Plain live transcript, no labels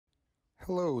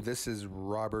Hello, this is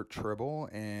Robert Tribble,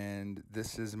 and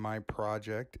this is my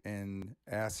project in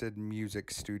Acid Music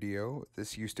Studio.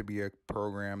 This used to be a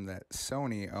program that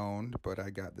Sony owned, but I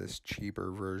got this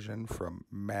cheaper version from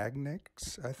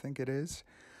Magnix, I think it is.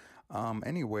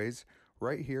 Anyways,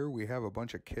 right here we have a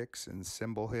bunch of kicks and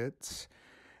cymbal hits,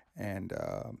 and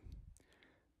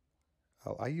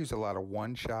I use a lot of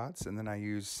one shots, and then I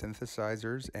use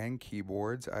synthesizers and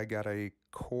keyboards. I got a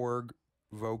Korg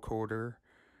vocoder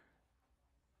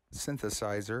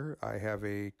synthesizer. I have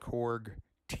a Korg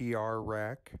TR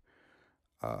rack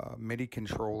MIDI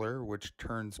controller, which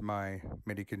turns my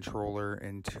MIDI controller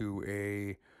into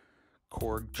a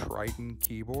Korg Triton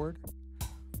keyboard.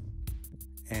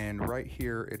 And right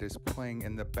here it is playing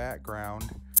in the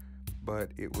background,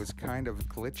 but it was kind of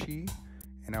glitchy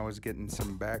and I was getting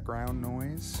some background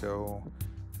noise, so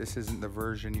this isn't the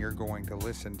version you're going to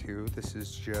listen to. This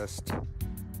is just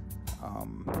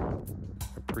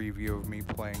a preview of me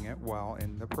playing it while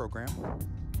in the program.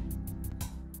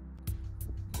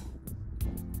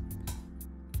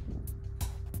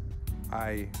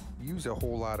 I use a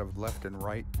whole lot of left and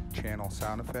right channel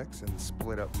sound effects and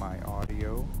split up my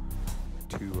audio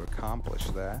to accomplish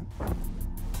that.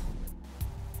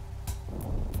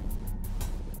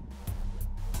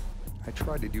 I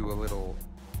tried to do a little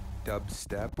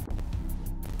dubstep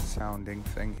sounding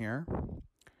thing here.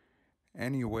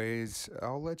 Anyways,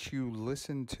 I'll let you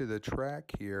listen to the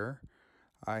track here.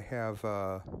 I have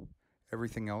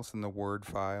everything else in the Word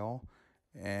file,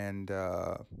 and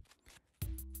check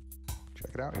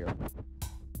it out here.